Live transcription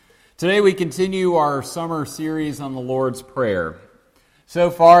Today we continue our summer series on the Lord's Prayer.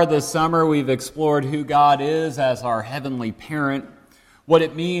 So far this summer we've explored who God is as our heavenly parent, what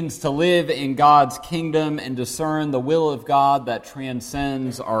it means to live in God's kingdom and discern the will of God that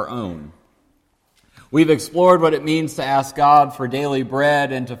transcends our own. We've explored what it means to ask God for daily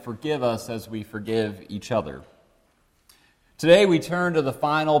bread and to forgive us as we forgive each other. Today we turn to the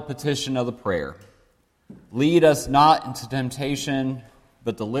final petition of the prayer. Lead us not into temptation,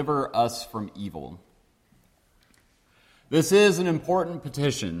 but deliver us from evil. This is an important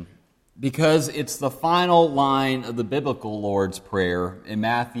petition because it's the final line of the biblical Lord's Prayer in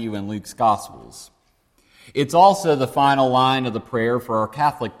Matthew and Luke's Gospels. It's also the final line of the prayer for our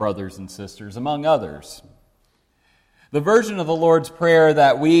Catholic brothers and sisters, among others. The version of the Lord's Prayer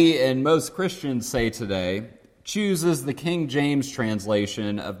that we and most Christians say today chooses the King James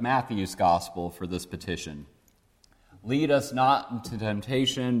translation of Matthew's Gospel for this petition. Lead us not into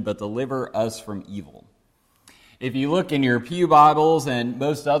temptation, but deliver us from evil. If you look in your pew Bibles and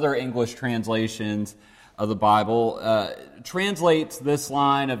most other English translations of the Bible, translates this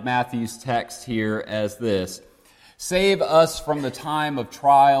line of Matthew's text here as this: save us from the time of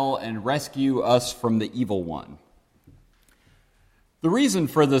trial and rescue us from the evil one. The reason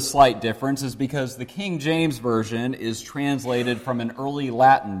for this slight difference is because the King James Version is translated from an early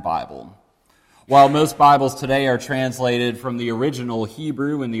Latin Bible, while most Bibles today are translated from the original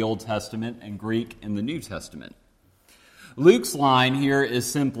Hebrew in the Old Testament and Greek in the New Testament. Luke's line here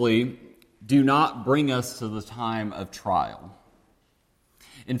is simply, do not bring us to the time of trial.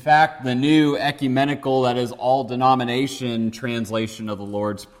 In fact, the new ecumenical, that is all denomination translation of the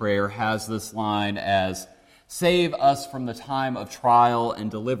Lord's Prayer has this line as, save us from the time of trial and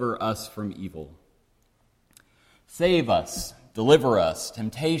deliver us from evil. Save us, deliver us,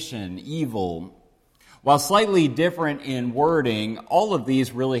 temptation, evil. While slightly different in wording, all of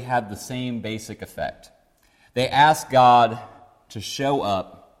these really have the same basic effect. They ask God to show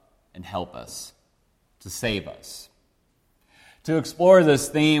up and help us, to save us. To explore this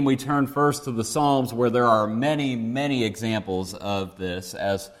theme, we turn first to the Psalms, where there are many, many examples of this,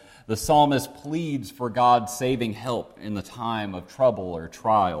 as the psalmist pleads for God's saving help in the time of trouble or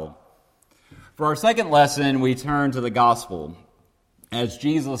trial. For our second lesson, we turn to the Gospel, as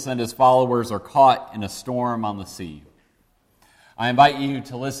Jesus and his followers are caught in a storm on the sea. I invite you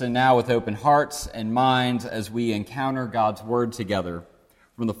to listen now with open hearts and minds as we encounter God's Word together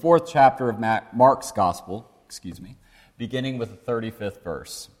from the 4th chapter of Mark's Gospel, beginning with the 35th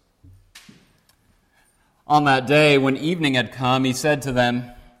verse. On that day, when evening had come, he said to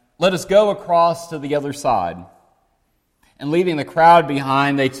them, "Let us go across to the other side." And leaving the crowd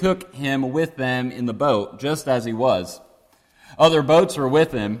behind, they took him with them in the boat, just as he was. Other boats were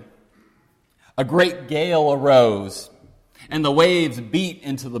with him. A great gale arose, and the waves beat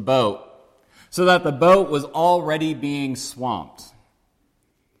into the boat, so that the boat was already being swamped.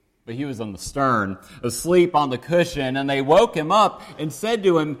 But he was on the stern, asleep on the cushion, and they woke him up and said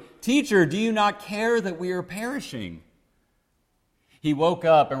to him, "Teacher, do you not care that we are perishing?" He woke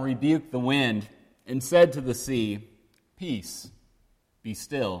up and rebuked the wind and said to the sea, "Peace, be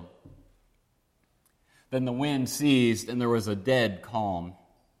still." Then the wind ceased, and there was a dead calm.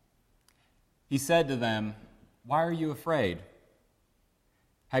 He said to them, "Why are you afraid?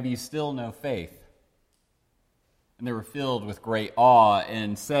 Have you still no faith?" And they were filled with great awe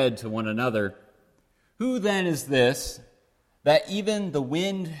and said to one another, "Who then is this, that even the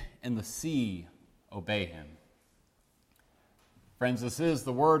wind and the sea obey him?" Friends, this is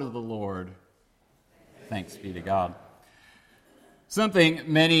the word of the Lord. Thanks be to God. Something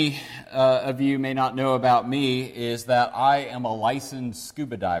many of you may not know about me is that I am a licensed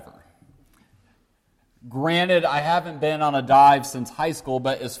scuba diver. Granted, I haven't been on a dive since high school,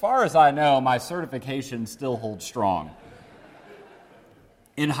 but as far as I know, my certification still holds strong.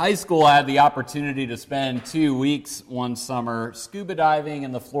 In high school, I had the opportunity to spend 2 weeks one summer scuba diving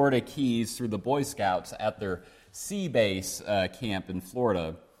in the Florida Keys through the Boy Scouts at their sea base camp in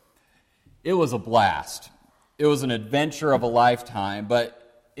Florida. It was a blast. It was an adventure of a lifetime,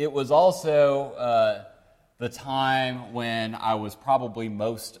 but it was also the time when I was probably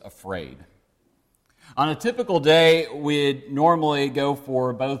most afraid. On a typical day, we'd normally go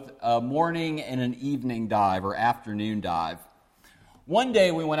for both a morning and an evening dive or afternoon dive. One day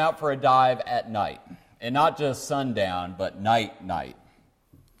we went out for a dive at night, and not just sundown, but night.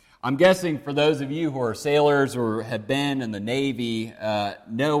 I'm guessing for those of you who are sailors or have been in the Navy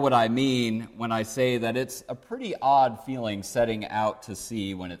know what I mean when I say that it's a pretty odd feeling setting out to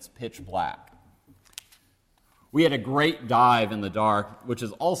sea when it's pitch black. We had a great dive in the dark, which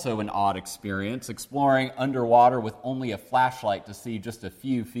is also an odd experience, exploring underwater with only a flashlight to see just a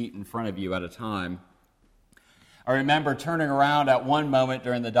few feet in front of you at a time. I remember turning around at one moment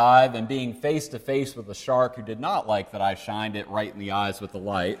during the dive and being face to face with a shark who did not like that I shined it right in the eyes with the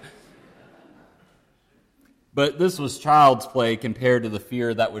light. But this was child's play compared to the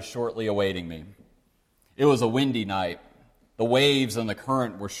fear that was shortly awaiting me. It was a windy night. The waves and the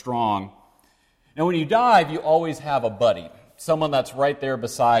current were strong. And when you dive, you always have a buddy, someone that's right there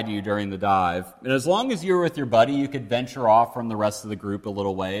beside you during the dive. And as long as you're with your buddy, you could venture off from the rest of the group a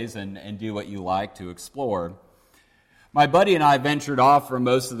little ways and do what you like to explore. My buddy and I ventured off from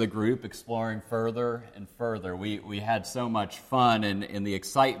most of the group, exploring further and further. We had so much fun in the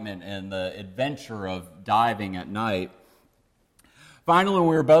excitement and the adventure of diving at night. Finally, when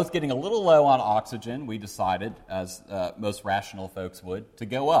we were both getting a little low on oxygen, we decided, as most rational folks would, to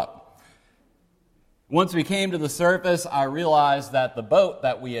go up. Once we came to the surface, I realized that the boat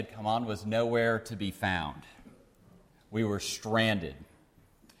that we had come on was nowhere to be found. We were stranded.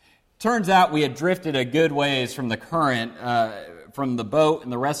 Turns out we had drifted a good ways from the current, from the boat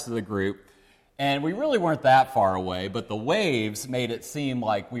and the rest of the group, and we really weren't that far away, but the waves made it seem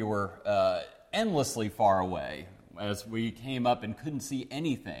like we were endlessly far away. As we came up and couldn't see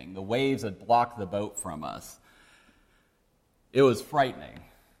anything, the waves had blocked the boat from us. It was frightening.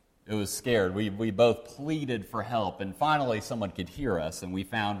 It was scared. We both pleaded for help, and finally someone could hear us, and we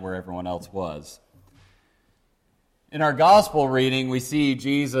found where everyone else was. In our gospel reading, we see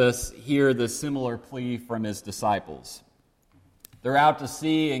Jesus hear the similar plea from his disciples. They're out to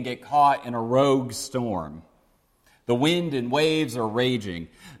sea and get caught in a rogue storm. The wind and waves are raging.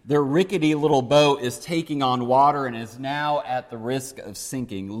 Their rickety little boat is taking on water and is now at the risk of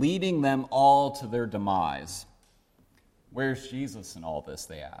sinking, leading them all to their demise. Where's Jesus in all this,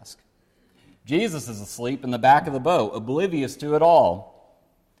 they ask. Jesus is asleep in the back of the boat, oblivious to it all.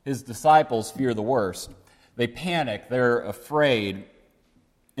 His disciples fear the worst. They panic, they're afraid,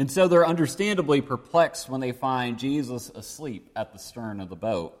 and so they're understandably perplexed when they find Jesus asleep at the stern of the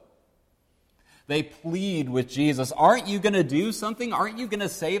boat. They plead with Jesus, "Aren't you going to do something? Aren't you going to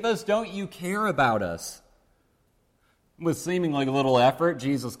save us? Don't you care about us?" With seemingly little effort,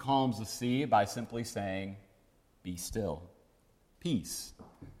 Jesus calms the sea by simply saying, "Be still. Peace."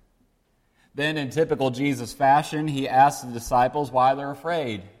 Then, in typical Jesus fashion, he asks the disciples why they're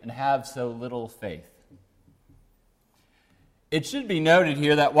afraid and have so little faith. It should be noted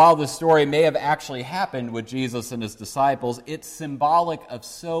here that while this story may have actually happened with Jesus and his disciples, it's symbolic of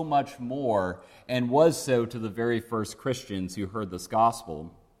so much more and was so to the very first Christians who heard this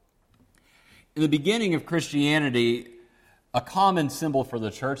gospel. In the beginning of Christianity, a common symbol for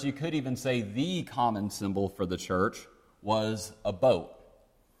the church, you could even say the common symbol for the church, was a boat.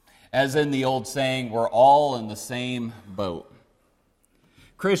 As in the old saying, we're all in the same boat.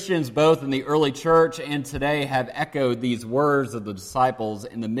 Christians, both in the early church and today, have echoed these words of the disciples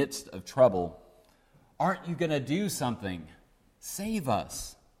in the midst of trouble. "Aren't you going to do something? Save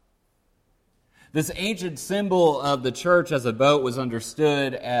us." This ancient symbol of the church as a boat was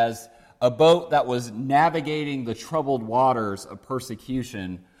understood as a boat that was navigating the troubled waters of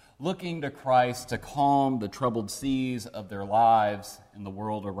persecution, looking to Christ to calm the troubled seas of their lives and the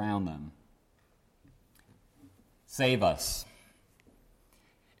world around them. Save us.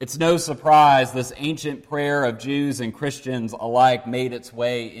 It's no surprise this ancient prayer of Jews and Christians alike made its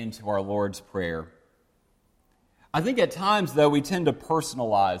way into our Lord's Prayer. I think at times, though, we tend to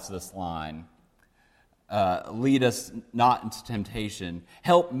personalize this line. Lead us not into temptation.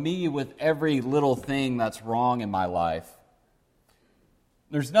 Help me with every little thing that's wrong in my life.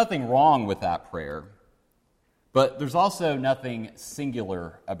 There's nothing wrong with that prayer, but there's also nothing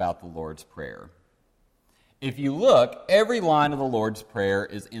singular about the Lord's Prayer. If you look, every line of the Lord's Prayer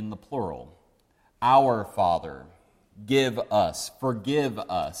is in the plural. Our Father, give us, forgive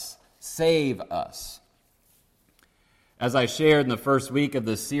us, save us. As I shared in the first week of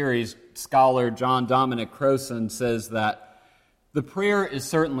this series, scholar John Dominic Crowson says that the prayer is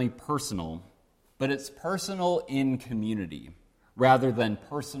certainly personal, but it's personal in community rather than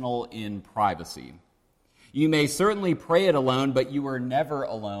personal in privacy. You may certainly pray it alone, but you are never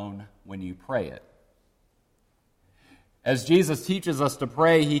alone when you pray it. As Jesus teaches us to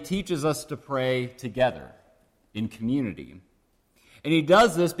pray, he teaches us to pray together, in community. And he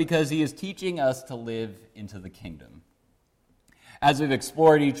does this because he is teaching us to live into the kingdom. As we've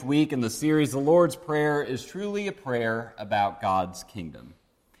explored each week in the series, the Lord's Prayer is truly a prayer about God's kingdom.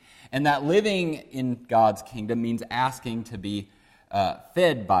 And that living in God's kingdom means asking to be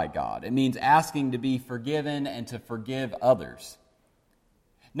fed by God. It means asking to be forgiven and to forgive others.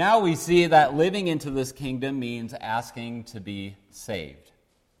 Now we see that living into this kingdom means asking to be saved.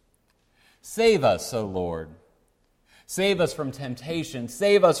 Save us, O Lord. Save us from temptation.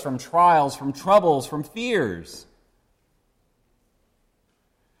 Save us from trials, from troubles, from fears.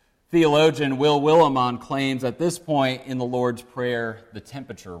 Theologian Will Willimon claims at this point in the Lord's Prayer, the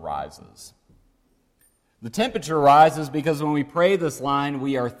temperature rises. The temperature rises because when we pray this line,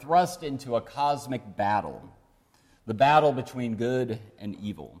 we are thrust into a cosmic battle, the battle between good and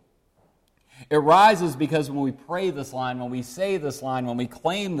evil. It rises because when we pray this line, when we say this line, when we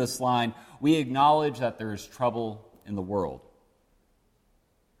claim this line, we acknowledge that there is trouble in the world.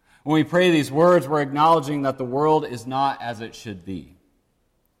 When we pray these words, we're acknowledging that the world is not as it should be.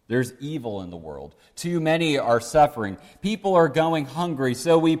 There's evil in the world. Too many are suffering. People are going hungry.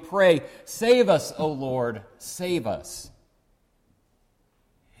 So we pray, save us, O Lord, save us.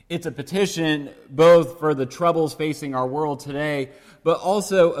 It's a petition both for the troubles facing our world today, but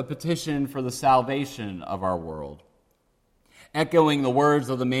also a petition for the salvation of our world. Echoing the words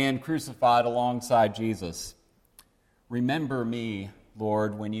of the man crucified alongside Jesus, remember me,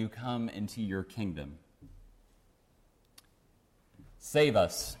 Lord, when you come into your kingdom. Save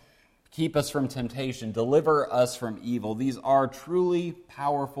us. Keep us from temptation. Deliver us from evil. These are truly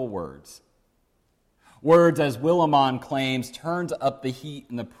powerful words. Words, as Willimon claims, turns up the heat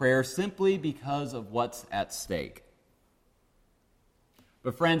in the prayer simply because of what's at stake.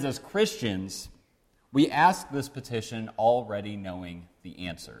 But friends, as Christians, we ask this petition already knowing the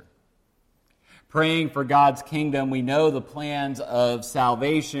answer. Praying for God's kingdom, we know the plans of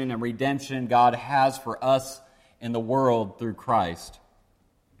salvation and redemption God has for us in the world through Christ.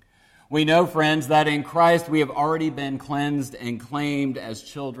 We know, friends, that in Christ we have already been cleansed and claimed as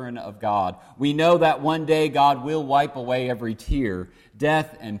children of God. We know that one day God will wipe away every tear.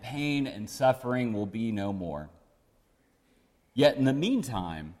 Death and pain and suffering will be no more. Yet in the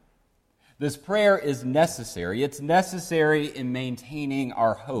meantime, this prayer is necessary. It's necessary in maintaining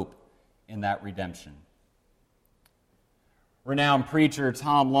our hope in that redemption. Renowned preacher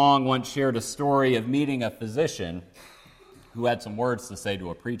Tom Long once shared a story of meeting a physician who had some words to say to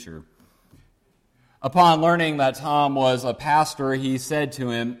a preacher. Upon learning that Tom was a pastor, he said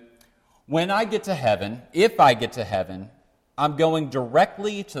to him, when I get to heaven, if I get to heaven, I'm going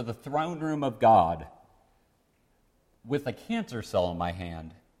directly to the throne room of God with a cancer cell in my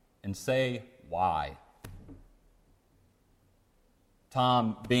hand and say, why?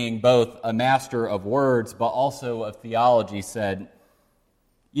 Tom, being both a master of words but also of theology, said,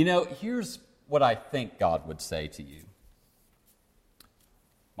 here's what I think God would say to you.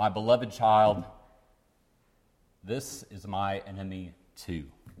 My beloved child, this is my enemy too.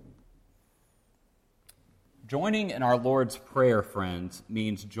 Joining in our Lord's Prayer, friends,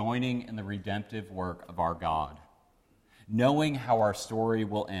 means joining in the redemptive work of our God. Knowing how our story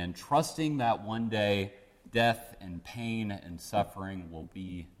will end, trusting that one day death and pain and suffering will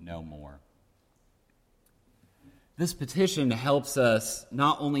be no more. This petition helps us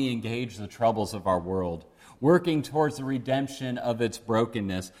not only engage the troubles of our world, working towards the redemption of its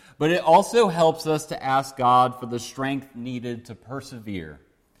brokenness, but it also helps us to ask God for the strength needed to persevere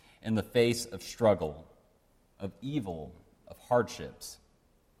in the face of struggle, of evil, of hardships.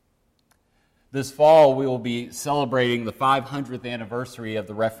 This fall, we will be celebrating the 500th anniversary of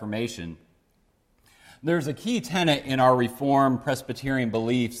the Reformation. There's a key tenet in our Reformed Presbyterian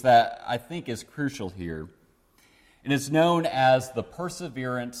beliefs that I think is crucial here, and it's known as the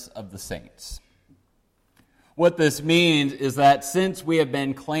perseverance of the saints. What this means is that since we have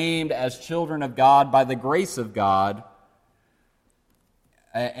been claimed as children of God by the grace of God,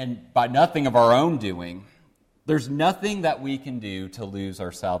 and by nothing of our own doing, there's nothing that we can do to lose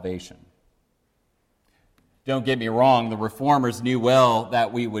our salvation. Don't get me wrong, the Reformers knew well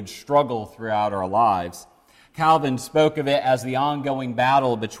that we would struggle throughout our lives. Calvin spoke of it as the ongoing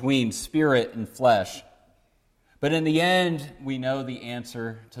battle between spirit and flesh. But in the end, we know the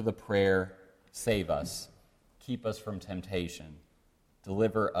answer to the prayer, save us, keep us from temptation,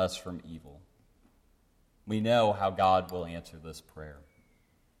 deliver us from evil. We know how God will answer this prayer.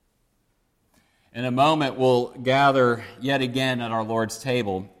 In a moment, we'll gather yet again at our Lord's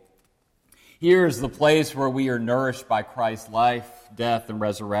table. Here is the place where we are nourished by Christ's life, death, and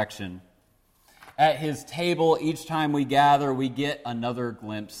resurrection. At his table, each time we gather, we get another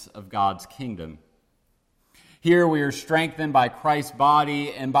glimpse of God's kingdom. Here we are strengthened by Christ's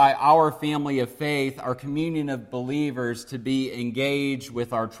body and by our family of faith, our communion of believers, to be engaged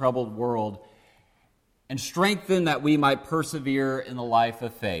with our troubled world and strengthened that we might persevere in the life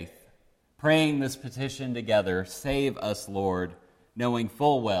of faith, praying this petition together, save us, Lord, knowing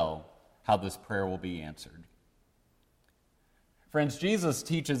full well how this prayer will be answered. Friends, Jesus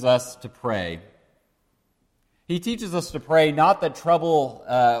teaches us to pray. He teaches us to pray not that trouble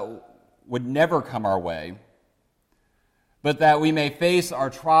would never come our way, but that we may face our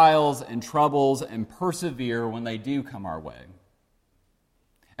trials and troubles and persevere when they do come our way.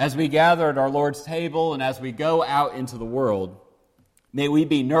 As we gather at our Lord's table and as we go out into the world, may we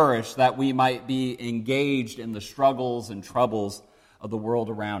be nourished that we might be engaged in the struggles and troubles of the world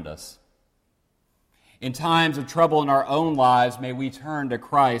around us. In times of trouble in our own lives, may we turn to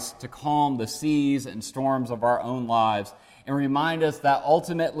Christ to calm the seas and storms of our own lives and remind us that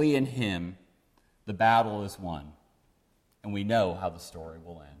ultimately in Him, the battle is won. And we know how the story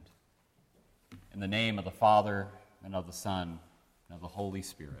will end. In the name of the Father, and of the Son, and of the Holy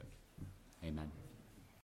Spirit. Amen.